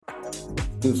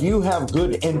If you have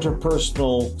good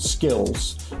interpersonal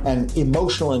skills and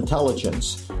emotional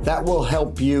intelligence, that will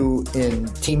help you in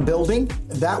team building.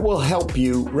 That will help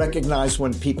you recognize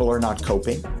when people are not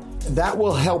coping. That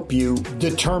will help you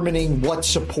determining what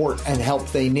support and help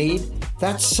they need.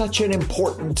 That's such an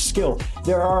important skill.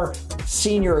 There are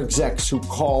senior execs who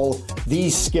call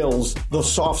these skills the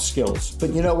soft skills.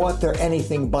 But you know what? They're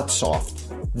anything but soft.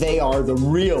 They are the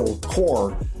real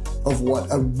core of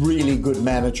what a really good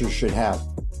manager should have.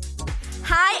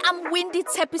 Hi, I'm Wendy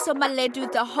Tepiso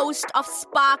Maledu, the host of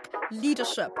Spark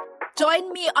Leadership.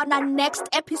 Join me on our next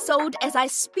episode as I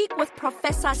speak with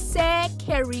Professor Sir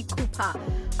Cary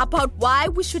about why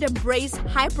we should embrace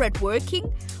hybrid working,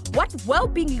 what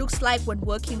well-being looks like when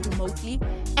working remotely,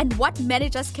 and what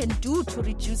managers can do to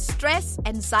reduce stress,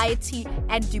 anxiety,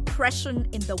 and depression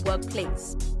in the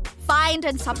workplace. Find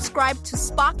and subscribe to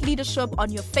Spark Leadership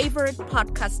on your favorite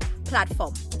podcast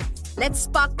platform. Let's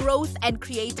spark growth and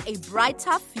create a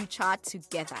brighter future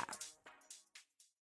together.